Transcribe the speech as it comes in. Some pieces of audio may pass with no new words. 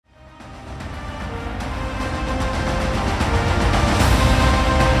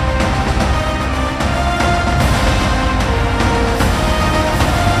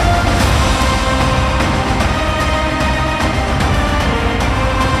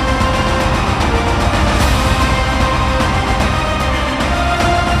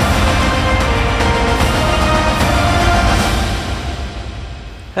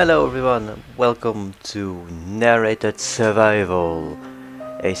Hello everyone, welcome to Narrated Survival,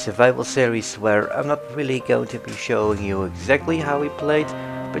 a survival series where I'm not really going to be showing you exactly how we played,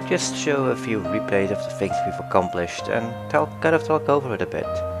 but just show a few replays of the things we've accomplished and kind of talk over it a bit.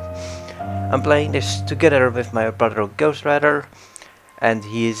 I'm playing this together with my brother Ghost Rider, and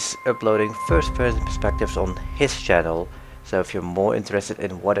he is uploading first person perspectives on his channel, so if you're more interested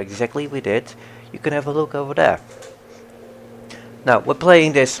in what exactly we did, you can have a look over there. Now, we're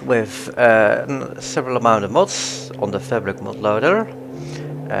playing this with several amount of mods on the fabric mod loader.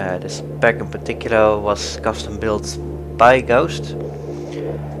 This pack in particular was custom built by Ghost.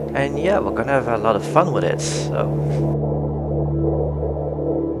 And yeah, we're gonna have a lot of fun with it.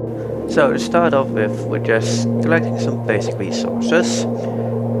 So to start off with, we're just collecting some basic resources.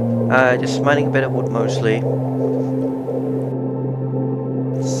 Just mining a bit of wood mostly.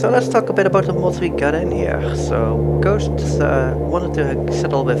 So let's talk a bit about the mods we got in here. So Ghost wanted to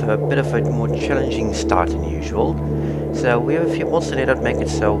settle with a bit of a more challenging start than usual. So we have a few mods in here that make it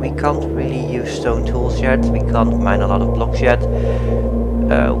so we can't really use stone tools yet, we can't mine a lot of blocks yet.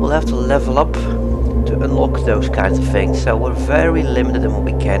 We'll have to level up to unlock those kinds of things, so we're very limited in what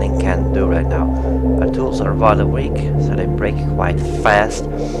we can and can't do right now. Our tools are rather weak, so they break quite fast,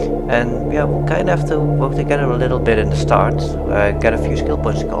 and yeah, we'll kind of have to work together a little bit in the start, get a few skill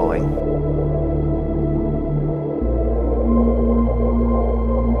points going.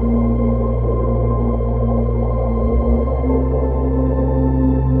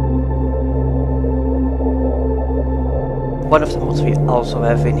 One of the mods we also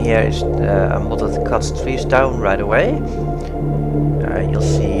have in here is a mod that cuts trees down right away. You'll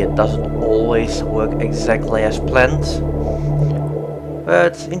see it doesn't always work exactly as planned,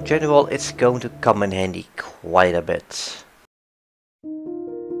 but in general it's going to come in handy quite a bit.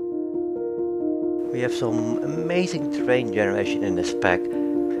 We have some amazing terrain generation in this pack.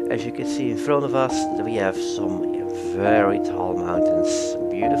 As you can see in front of us, we have some very tall mountains,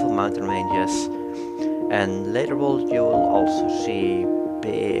 beautiful mountain ranges. And later on you will also see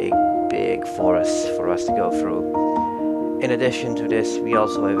big forests for us to go through. In addition to this, we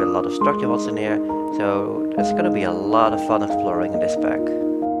also have a lot of structure mods in here, so there's gonna be a lot of fun exploring in this pack.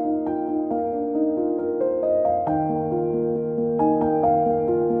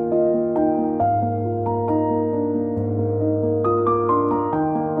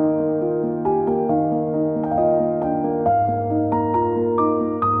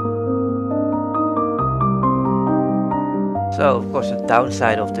 So of course the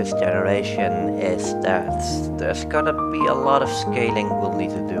downside of this generation is that there's gonna be a lot of scaling we'll need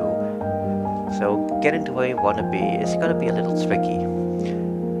to do. So getting to where you wanna be is gonna be a little tricky.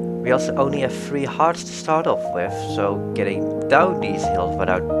 We also only have 3 hearts to start off with, so getting down these hills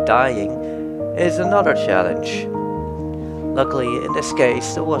without dying is another challenge. Luckily in this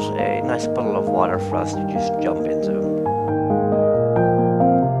case there was a nice puddle of water for us to just jump into.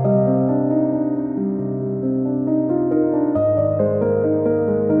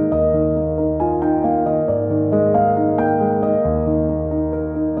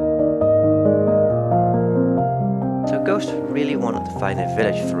 Really wanted to find a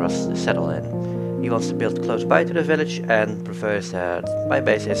village for us to settle in. He wants to build close by to the village and prefers that my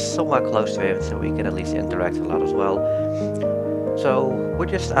base is somewhat close to him so we can at least interact a lot as well. So we're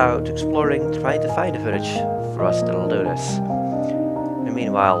just out exploring, trying to find a village for us that'll do this. And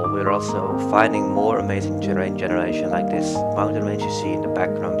meanwhile we're also finding more amazing terrain generation like this mountain range you see in the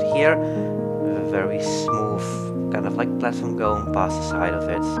background here, with a very smooth kind of like platform going past the side of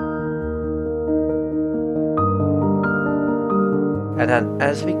it. And then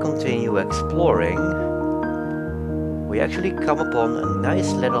as we continue exploring, we actually come upon a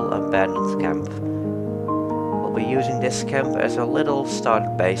nice little abandoned camp. We'll be using this camp as a little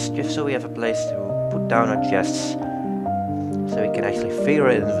start base, just so we have a place to put down our chests, so we can actually fill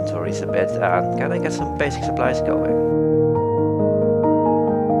our inventories a bit and kind of get some basic supplies going.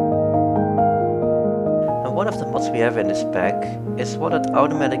 And one of the mods we have in this pack is one that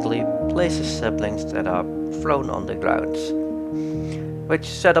automatically places saplings that are thrown on the ground. Which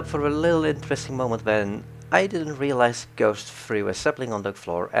set up for a little interesting moment when I didn't realize Ghost threw a sapling on the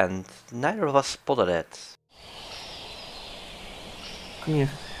floor and neither of us spotted it. Come here.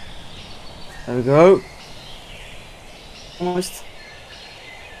 There we go. Almost.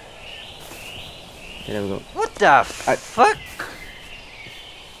 Okay, there we go. What the fuck?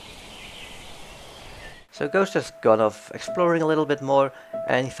 So Ghost has gone off exploring a little bit more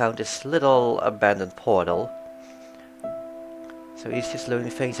and he found this little abandoned portal. So he's just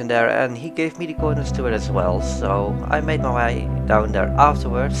learning things in there, and he gave me the coordinates to it as well, so I made my way down there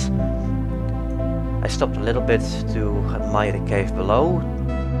afterwards. I stopped a little bit to admire the cave below,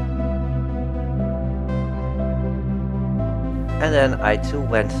 and then I too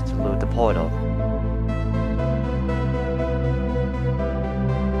went to loot the portal.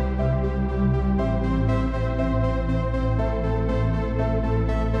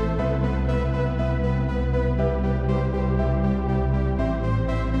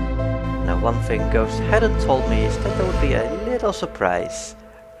 Now one thing Ghost hadn't told me is that there would be a little surprise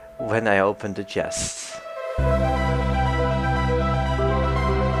when I opened the chests.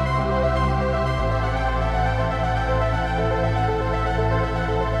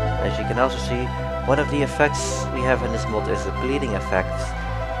 As you can also see, one of the effects we have in this mod is the bleeding effect,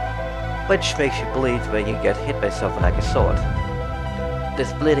 which makes you bleed when you get hit by something like a sword.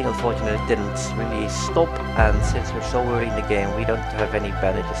 This bleeding unfortunately didn't really stop, and since we're so early in the game we don't have any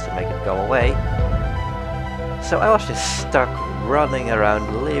bandages to make it go away. So I was just stuck running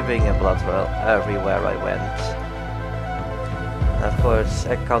around leaving a blood trail everywhere I went. Of course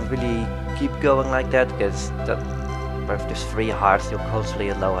I can't really keep going like that because with just 3 hearts you're constantly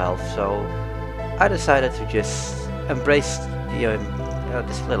in low health, so I decided to just embrace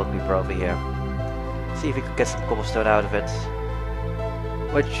this little creeper over here. See if we could get some cobblestone out of it.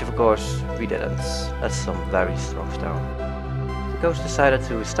 Which of course we didn't. That's some very strong stone. Ghost decided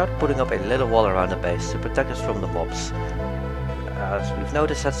to start putting up a little wall around the base to protect us from the mobs. As we've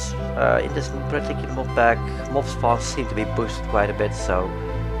noticed that in this particular mob pack, mob spawns seem to be boosted quite a bit, so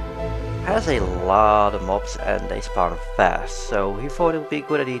has a lot of mobs and they spawn fast, so he thought it would be a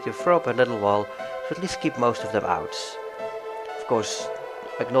good idea to throw up a little wall to at least keep most of them out. Of course,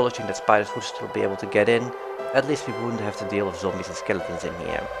 acknowledging that spiders would still be able to get in, at least we wouldn't have to deal with zombies and skeletons in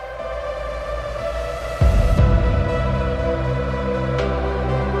here.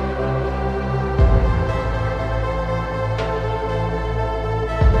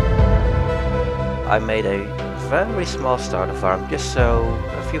 I made a very small starter farm just so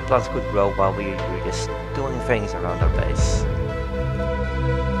a few plants could grow while we were just doing things around our base.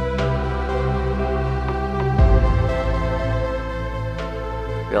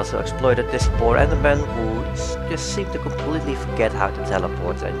 We also exploited this poor enderman who just seemed to completely forget how to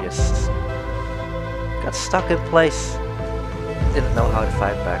teleport and just got stuck in place. Didn't know how to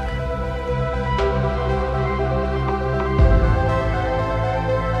fight back.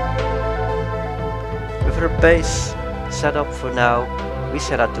 With our base set up for now, we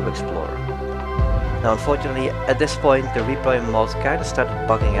set out to explore. Now unfortunately at this point the replay mod kinda started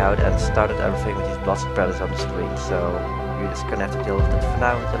bugging out and started everything with these blood spreaders on the screen, so you're just gonna have to deal with it for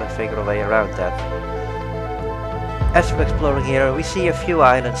now until I figure a way around that. As we're exploring here, we see a few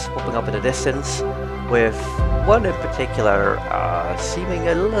islands popping up in the distance, with one in particular seeming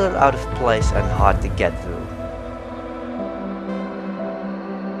a little out of place and hard to get to.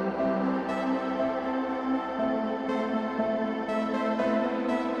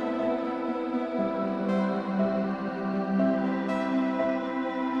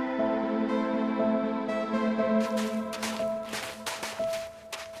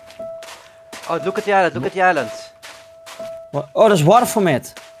 Oh, look at the island, look at the island! What? Oh, there's water from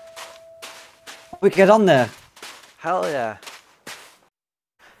it! We get on there! Hell yeah!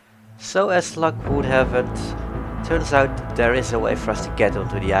 So as luck would have it, turns out there is a way for us to get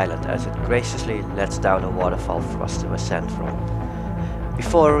onto the island, as it graciously lets down a waterfall for us to ascend from.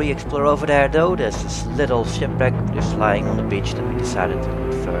 Before we explore over there though, there's this little shipwreck just lying on the beach that we decided to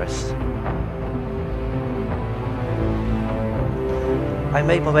loot first. I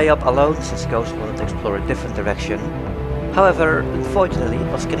made my way up alone since Ghost wanted to explore a different direction. However, unfortunately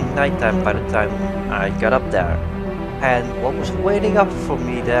it was getting nighttime by the time I got up there. And what was waiting up for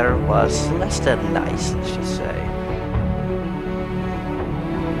me there was less than nice, let's just say.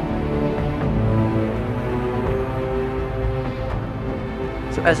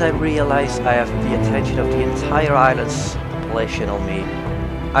 So as I realized I have the attention of the entire island's population on me,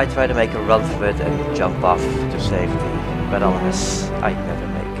 I try to make a run for it and jump off to safety. But alas, I never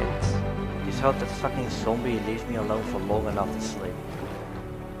make it. Just hope that fucking zombie leaves me alone for long enough to sleep.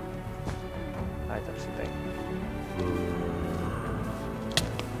 Right, I'm sleeping.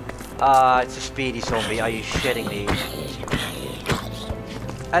 Ah, it's a speedy zombie, are you shitting me?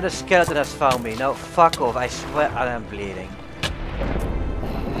 And the skeleton has found me. No, fuck off, I swear I am bleeding.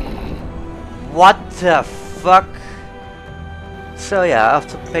 What the fuck? So yeah,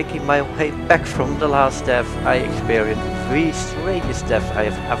 after making my way back from the last death, I experienced the strangest death I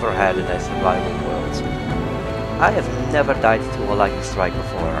have ever had in a survival world. I have never died to a lightning strike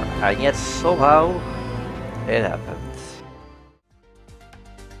before, and yet somehow it happened.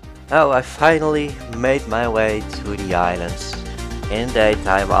 Now I finally made my way to the islands, in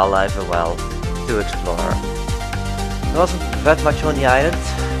daytime alive and well, to explore. There wasn't that much on the island,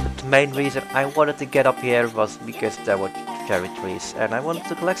 but the main reason I wanted to get up here was because there were cherry trees, and I wanted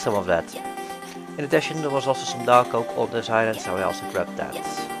to collect some of that. In addition, there was also some dark oak on this island, so I also grabbed that.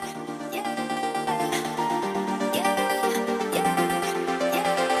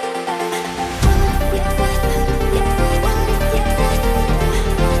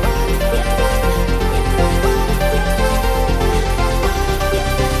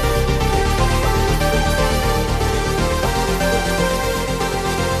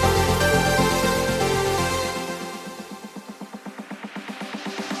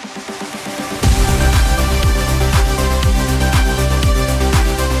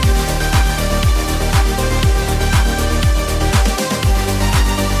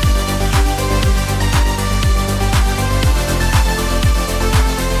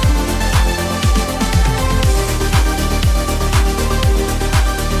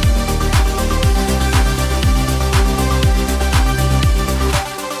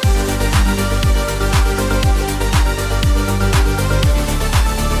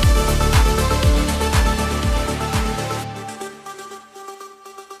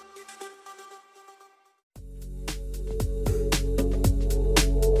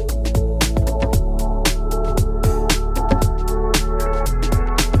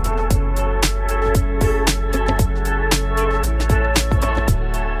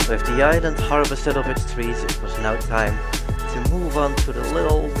 The island harvested of its trees, it was now time to move on to the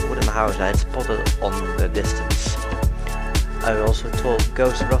little wooden house I had spotted on the distance. I also told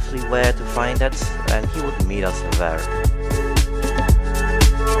Ghost roughly where to find it, and he would meet us there.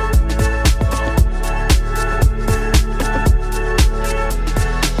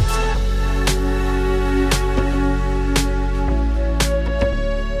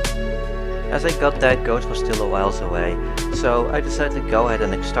 As I got there, Ghost was still a whiles away, so I decided to go ahead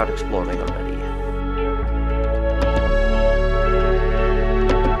and start exploring already.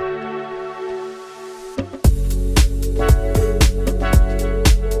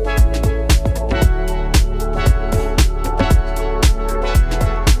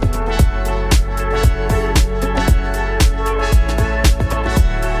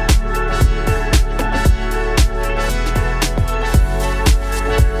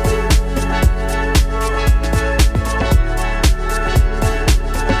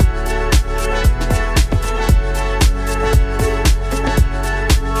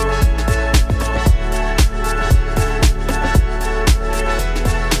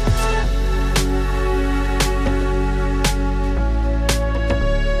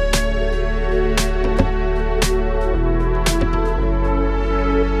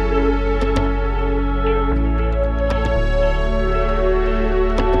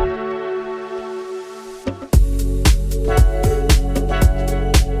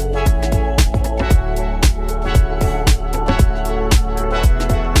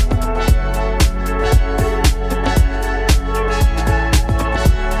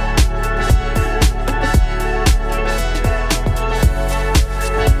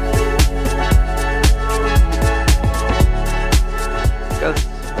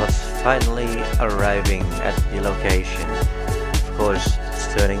 Finally arriving at the location. Of course,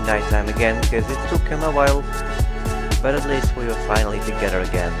 it's turning nighttime again because it took him a while, but at least we were finally together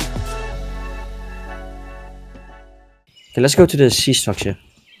again. Okay, let's go to the C structure.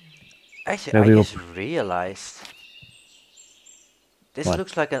 Actually, I just realized this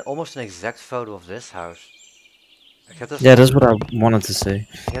looks like almost an exact photo of this house. Yeah, that's what I wanted to say.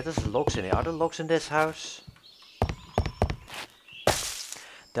 Yeah, there's logs in it. Are there logs in this house?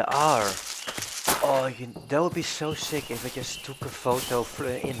 There are. Oh, that would be so sick if I just took a photo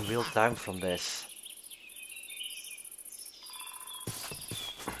in real time from this.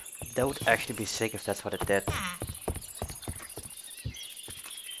 That would actually be sick if that's what it did.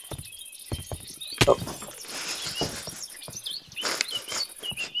 Oh.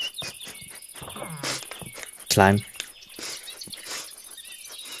 Slime.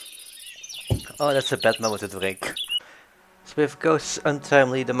 Oh, that's a bad moment to drink. So with Ghost's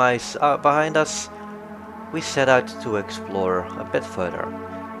untimely demise behind us, we set out to explore a bit further.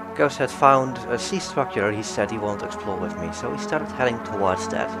 Ghost had found a sea structure he said he wanted to explore with me, so we started heading towards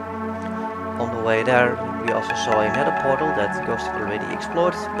that. On the way there, we also saw another portal that Ghost had already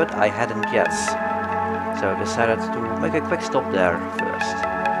explored, but I hadn't yet. So I decided to make a quick stop there first.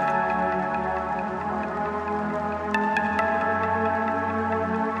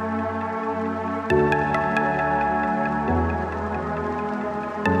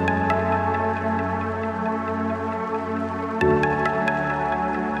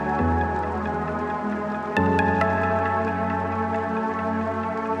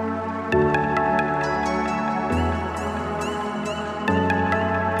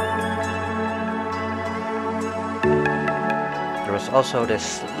 also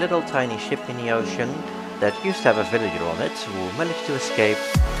this little tiny ship in the ocean that used to have a villager on it who managed to escape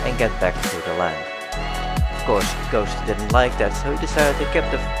and get back to the land. Of course, Ghost didn't like that, so he decided to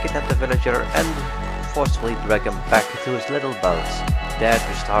kidnap the villager and forcefully drag him back to his little boat, there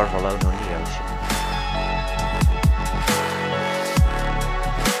to starve alone on the ocean.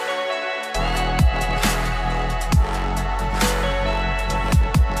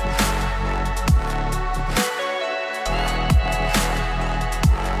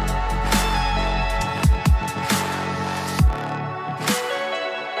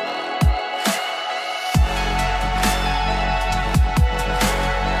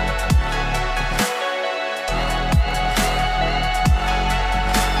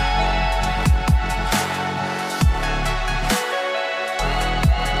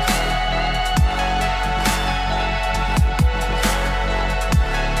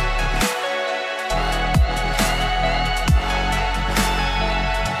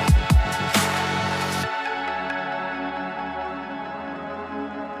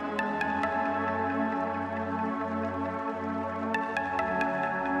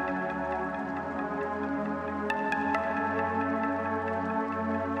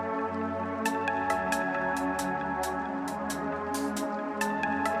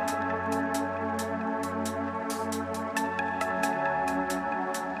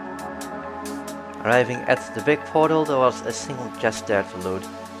 Arriving at the big portal, there was a single chest there to loot,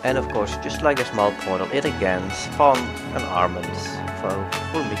 and of course, just like a small portal, it again spawned an armed foe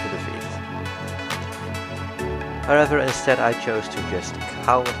for me to defeat. However, instead I chose to just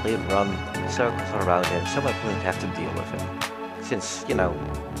cowardly run circles around him so I wouldn't have to deal with him, since, you know,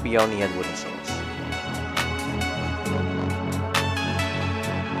 we only had wooden swords.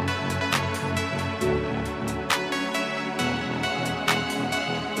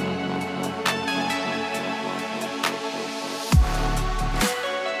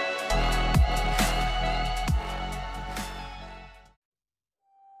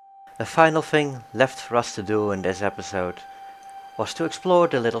 The final thing left for us to do in this episode was to explore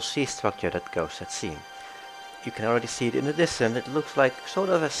the little sea structure that Ghost had seen. You can already see it in the distance, it looks like sort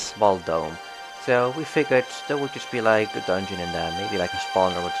of a small dome. So we figured there would just be like a dungeon in there, maybe like a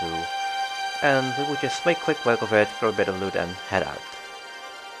spawner or two. And we would just make quick work of it, grab a bit of loot and head out.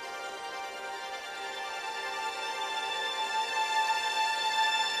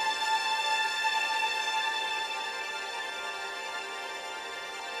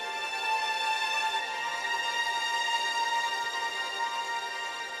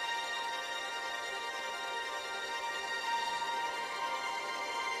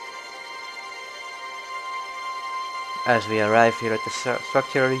 As we arrive here at the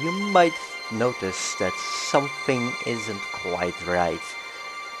structure, you might notice that something isn't quite right.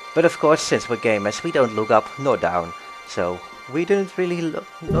 But of course, since we're gamers, we don't look up nor down, so we didn't really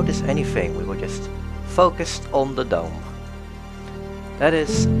notice anything, we were just focused on the dome. That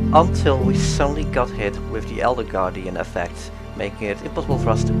is, until we suddenly got hit with the Elder Guardian effect, making it impossible for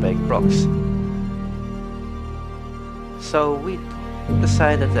us to break blocks. So we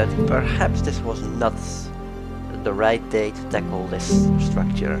decided that perhaps this was not the right day to tackle this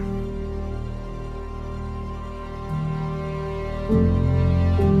structure.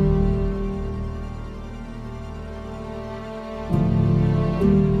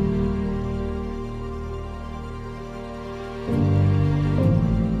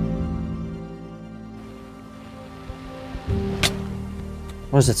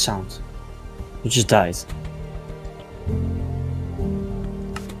 What was that sound? You just died.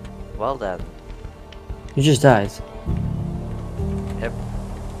 Well then. You just died. Yep.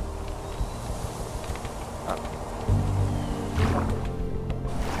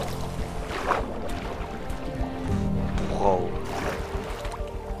 Whoa.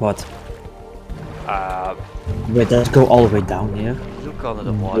 What? Wait, let's go all the way down here. Look under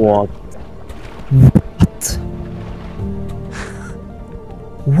the water. What?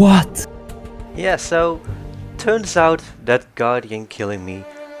 What? Yeah, so turns out that Guardian killing me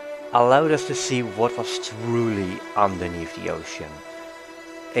allowed us to see what was truly underneath the ocean.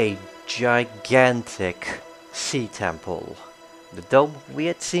 A gigantic sea temple. The dome we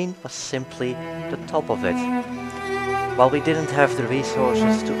had seen was simply the top of it. While we didn't have the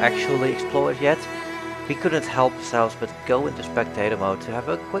resources to actually explore it yet, we couldn't help ourselves but go into spectator mode to have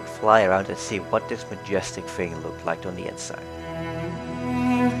a quick fly around and see what this majestic thing looked like on the inside.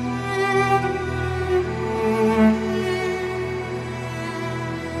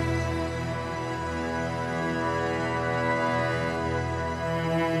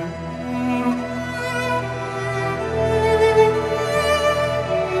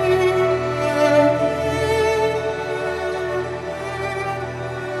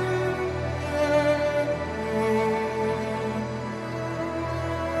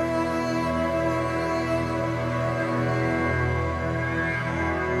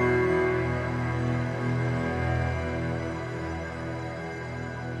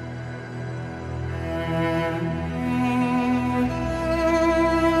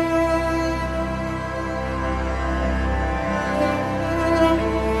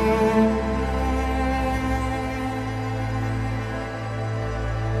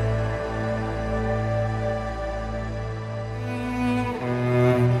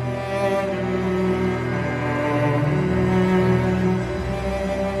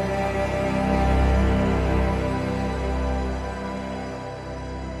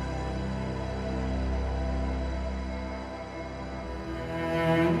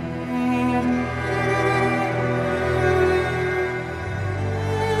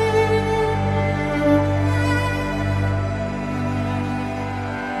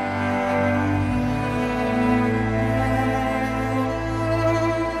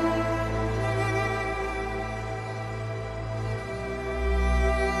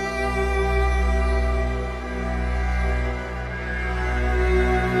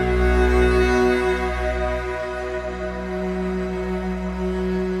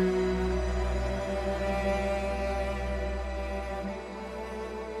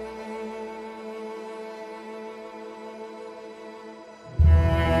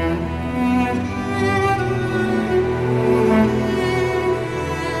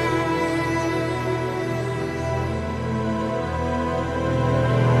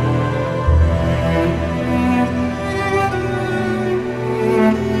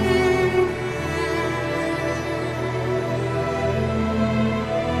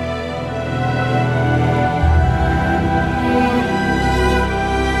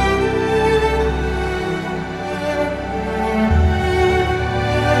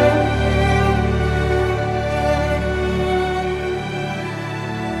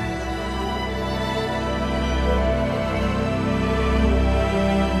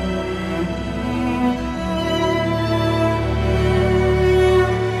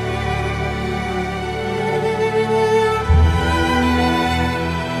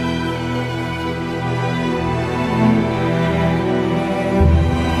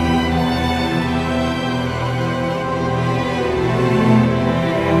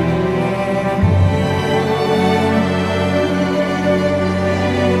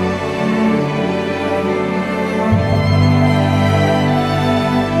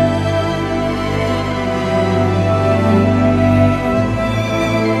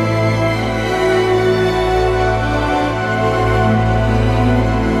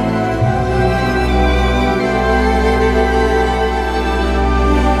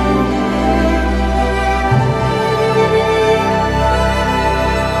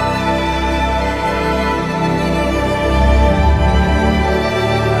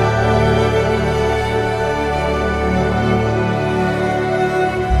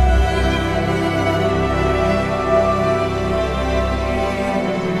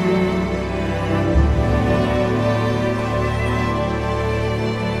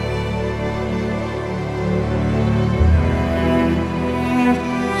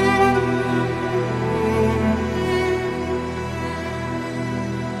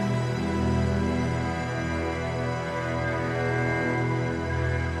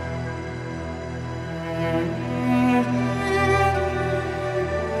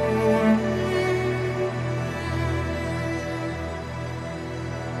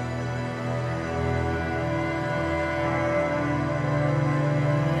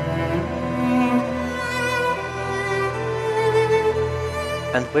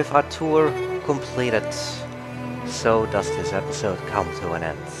 And with our tour completed, so does this episode come to an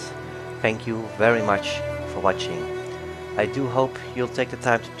end. Thank you very much for watching. I do hope you'll take the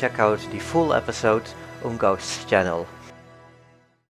time to check out the full episode on Ghost's channel.